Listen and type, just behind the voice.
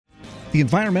The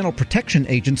Environmental Protection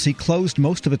Agency closed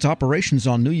most of its operations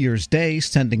on New Year's Day,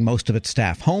 sending most of its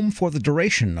staff home for the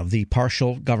duration of the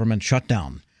partial government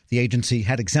shutdown. The agency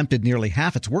had exempted nearly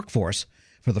half its workforce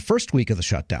for the first week of the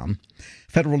shutdown.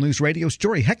 Federal News Radio's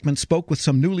Jory Heckman spoke with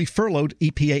some newly furloughed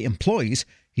EPA employees.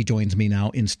 He joins me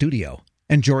now in studio.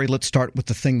 And Jory, let's start with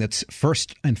the thing that's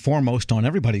first and foremost on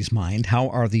everybody's mind. How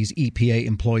are these EPA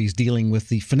employees dealing with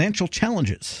the financial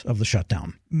challenges of the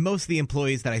shutdown? Most of the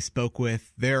employees that I spoke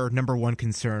with, their number one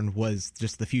concern was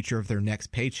just the future of their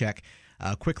next paycheck.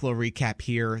 Quick little recap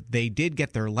here. They did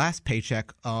get their last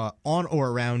paycheck on or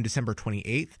around December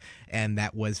 28th, and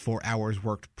that was for hours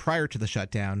worked prior to the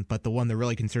shutdown. But the one they're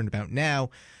really concerned about now,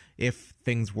 if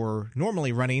things were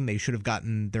normally running, they should have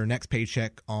gotten their next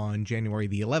paycheck on January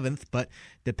the 11th. But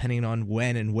depending on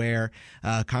when and where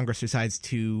Congress decides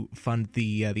to fund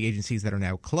the agencies that are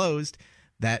now closed,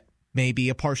 that may be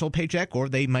a partial paycheck, or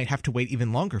they might have to wait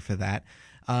even longer for that.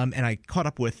 And I caught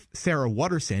up with Sarah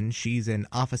Watterson. She's an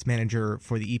office manager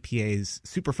for the EPA's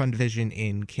Superfund division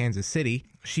in Kansas City.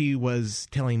 She was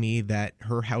telling me that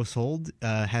her household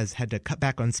has had to cut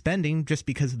back on spending just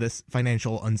because of this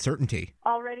financial uncertainty.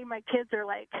 Already my kids are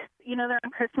like, they're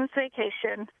on Christmas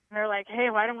vacation. And they're like, hey,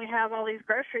 why don't we have all these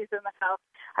groceries in the house?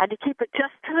 I had to keep it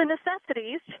just to the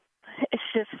necessities. It's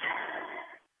just,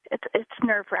 it's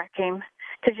nerve-wracking.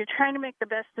 Because you're trying to make the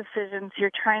best decisions,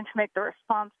 you're trying to make the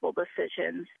responsible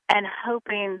decisions, and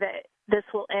hoping that this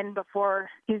will end before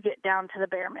you get down to the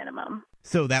bare minimum.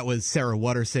 So that was Sarah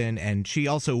Watterson, and she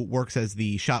also works as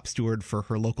the shop steward for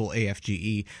her local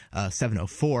AFGE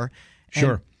 704.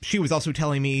 Sure. And she was also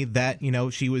telling me that,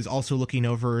 she was also looking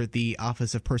over the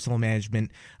Office of Personnel Management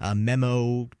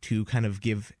memo to kind of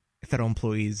give federal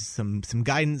employees some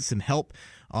guidance, some help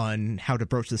on how to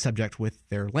broach the subject with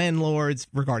their landlords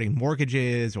regarding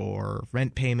mortgages or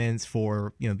rent payments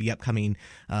for the upcoming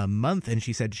month. And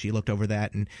she said she looked over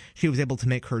that and she was able to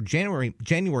make her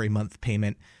January month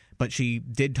payment, but she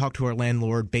did talk to her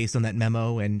landlord based on that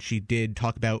memo, and she did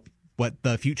talk about what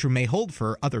the future may hold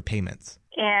for other payments.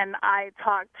 And I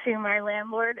talked to my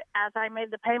landlord as I made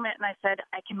the payment, and I said,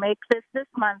 I can make this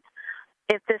month.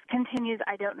 If this continues,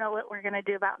 I don't know what we're going to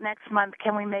do about next month.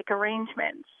 Can we make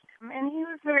arrangements? And he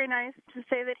was very nice to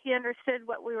say that he understood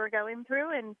what we were going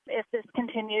through, and if this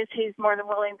continues, he's more than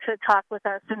willing to talk with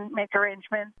us and make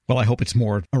arrangements. Well, I hope it's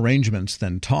more arrangements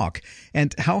than talk.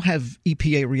 And how have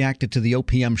EPA reacted to the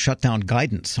OPM shutdown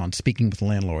guidance on speaking with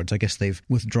landlords? I guess they've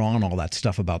withdrawn all that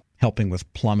stuff about helping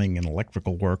with plumbing and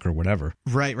electrical work or whatever.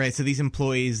 Right. So these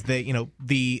employees, the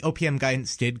OPM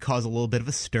guidance did cause a little bit of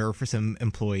a stir for some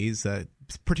employees,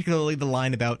 particularly the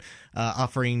line about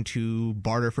offering to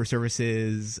barter for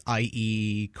services,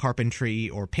 i.e. carpentry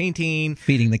or painting.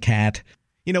 Feeding the cat.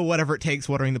 Whatever it takes,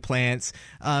 watering the plants.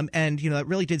 And that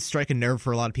really did strike a nerve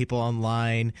for a lot of people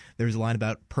online. There's a line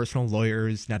about personal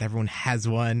lawyers. Not everyone has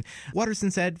one.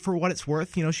 Watterson said, for what it's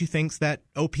worth, she thinks that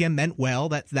OPM meant well.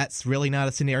 That's really not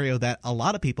a scenario that a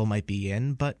lot of people might be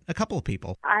in, but a couple of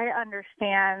people. I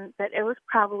understand that it was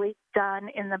probably done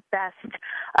in the best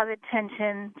of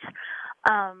intentions,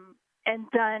 and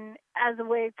done as a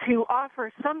way to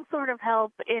offer some sort of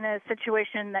help in a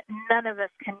situation that none of us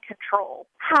can control.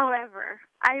 However,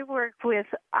 I work with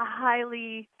a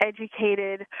highly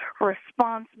educated,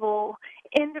 responsible,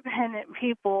 independent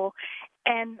people,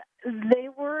 and they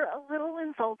were a little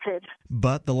insulted.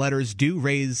 But the letters do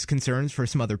raise concerns for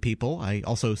some other people. I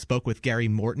also spoke with Gary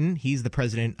Morton. He's the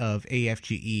president of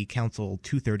AFGE Council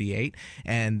 238,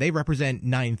 and they represent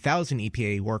 9,000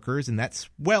 EPA workers, and that's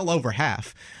well over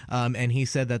half. And he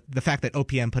said that the fact that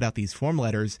OPM put out these form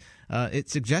letters, it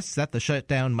suggests that the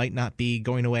shutdown might not be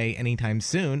going away anytime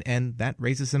soon, and that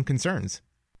raises some concerns.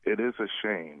 It is a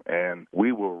shame, and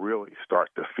we will really start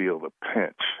to feel the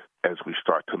pinch as we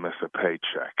start to miss a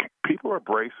paycheck. People are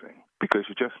bracing because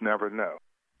you just never know.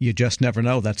 You just never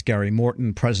know. That's Gary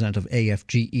Morton, president of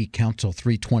AFGE Council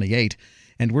 328.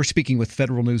 And we're speaking with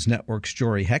Federal News Network's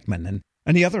Jory Heckman. And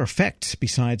any other effects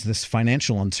besides this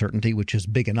financial uncertainty, which is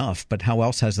big enough, but how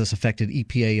else has this affected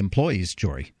EPA employees,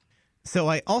 Jory? So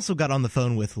I also got on the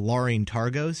phone with Laureen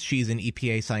Targos. She's an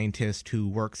EPA scientist who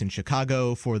works in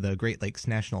Chicago for the Great Lakes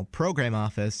National Program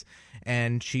Office.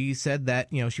 And she said that,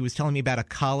 she was telling me about a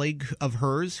colleague of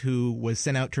hers who was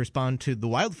sent out to respond to the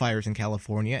wildfires in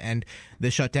California. And the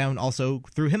shutdown also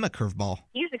threw him a curveball.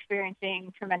 He's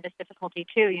experiencing tremendous difficulty,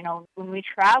 too. When we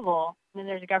travel and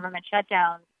there's a government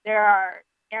shutdown, there are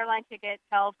airline tickets,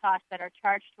 health costs that are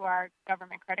charged to our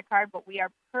government credit card, but we are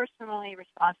personally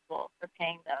responsible for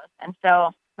paying those. And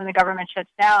so when the government shuts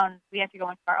down, we have to go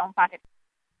into our own pocket.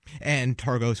 And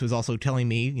Targos was also telling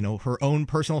me, her own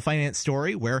personal finance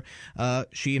story where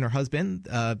she and her husband,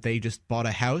 they just bought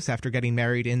a house after getting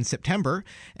married in September.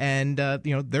 And,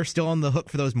 they're still on the hook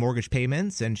for those mortgage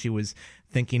payments. And she was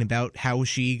thinking about how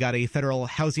she got a Federal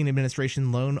Housing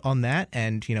Administration loan on that.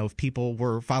 And, if people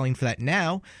were filing for that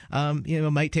now,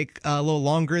 it might take a little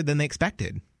longer than they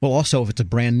expected. Well, also, if it's a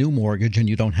brand new mortgage and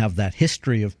you don't have that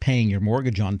history of paying your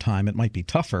mortgage on time, it might be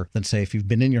tougher than, say, if you've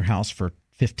been in your house for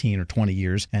 15 or 20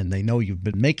 years and they know you've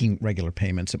been making regular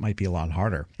payments, it might be a lot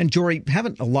harder. And Jory,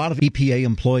 haven't a lot of EPA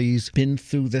employees been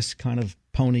through this kind of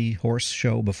pony horse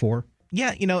show before?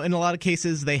 Yeah, in a lot of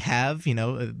cases they have,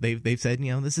 they've said,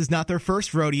 this is not their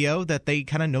first rodeo, that they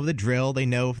kind of know the drill. They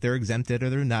know if they're exempted or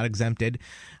they're not exempted.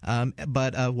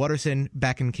 But Watterson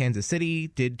back in Kansas City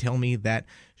did tell me that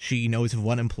she knows of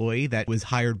one employee that was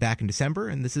hired back in December,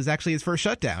 and this is actually his first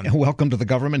shutdown. Welcome to the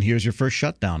government. Here's your first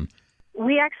shutdown.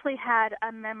 We actually had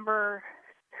a member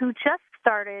who just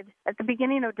started at the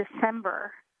beginning of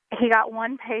December. He got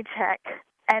one paycheck,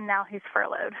 and now he's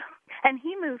furloughed. And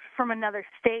he moved from another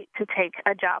state to take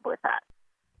a job with us.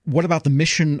 What about the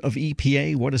mission of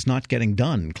EPA? What is not getting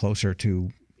done closer to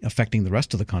affecting the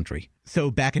rest of the country? So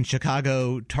back in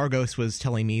Chicago, Targos was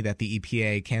telling me that the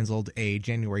EPA canceled a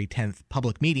January 10th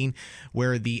public meeting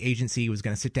where the agency was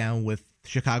going to sit down with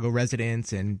Chicago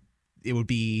residents, and it would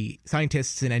be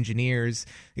scientists and engineers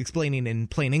explaining in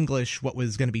plain English what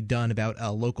was going to be done about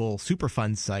a local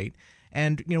Superfund site.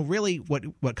 And, really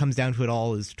what comes down to it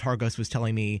all is Targos was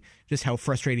telling me just how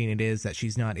frustrating it is that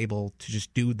she's not able to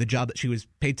just do the job that she was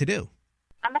paid to do.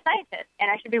 I'm a scientist,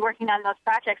 and I should be working on those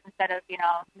projects instead of,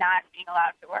 not being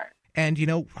allowed to work. And,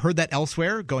 heard that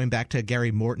elsewhere, going back to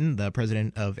Gary Morton, the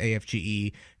president of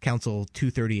AFGE Council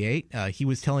 238. He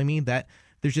was telling me that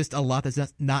there's just a lot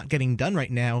that's not getting done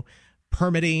right now.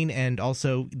 Permitting, and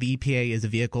also the EPA is a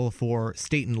vehicle for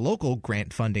state and local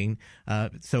grant funding,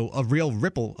 so a real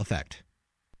ripple effect.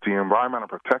 The Environmental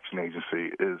Protection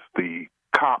Agency is the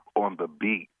cop on the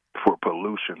beat for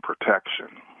pollution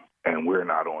protection, and we're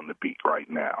not on the beat right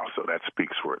now, so that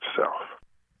speaks for itself.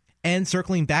 And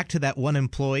circling back to that one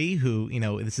employee who,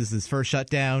 this is his first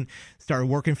shutdown, started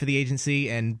working for the agency,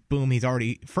 and boom, he's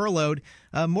already furloughed.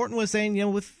 Morton was saying,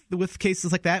 with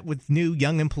cases like that, with new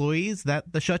young employees,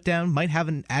 that the shutdown might have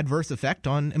an adverse effect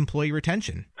on employee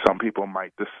retention. Some people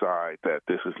might decide that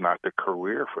this is not the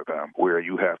career for them, where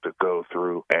you have to go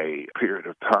through a period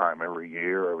of time every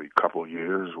year, every couple of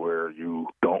years, where you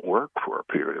don't work for a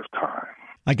period of time.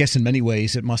 I guess in many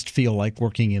ways it must feel like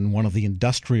working in one of the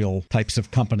industrial types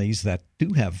of companies that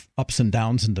do have ups and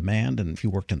downs in demand. And if you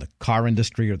worked in the car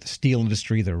industry or the steel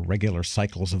industry, there are regular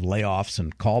cycles of layoffs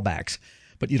and callbacks.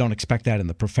 But you don't expect that in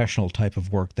the professional type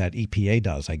of work that EPA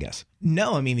does, I guess.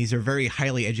 No, these are very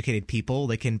highly educated people.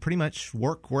 They can pretty much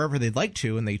work wherever they'd like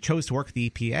to, and they chose to work at the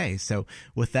EPA. So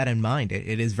with that in mind,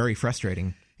 it is very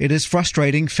frustrating. It is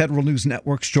frustrating. Federal News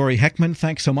Network's Jory Heckman,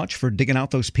 thanks so much for digging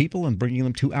out those people and bringing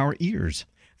them to our ears.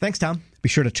 Thanks, Tom. Be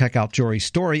sure to check out Jory's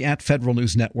story at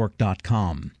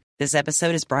federalnewsnetwork.com. This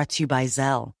episode is brought to you by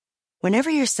Zelle.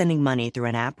 Whenever you're sending money through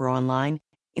an app or online,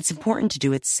 it's important to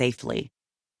do it safely.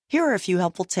 Here are a few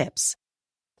helpful tips.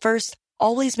 First,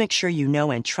 always make sure you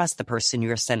know and trust the person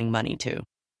you're sending money to.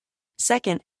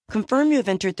 Second, confirm you have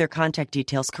entered their contact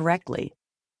details correctly.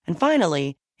 And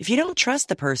finally, if you don't trust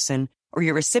the person or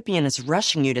your recipient is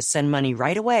rushing you to send money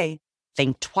right away,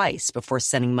 think twice before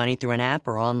sending money through an app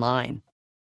or online.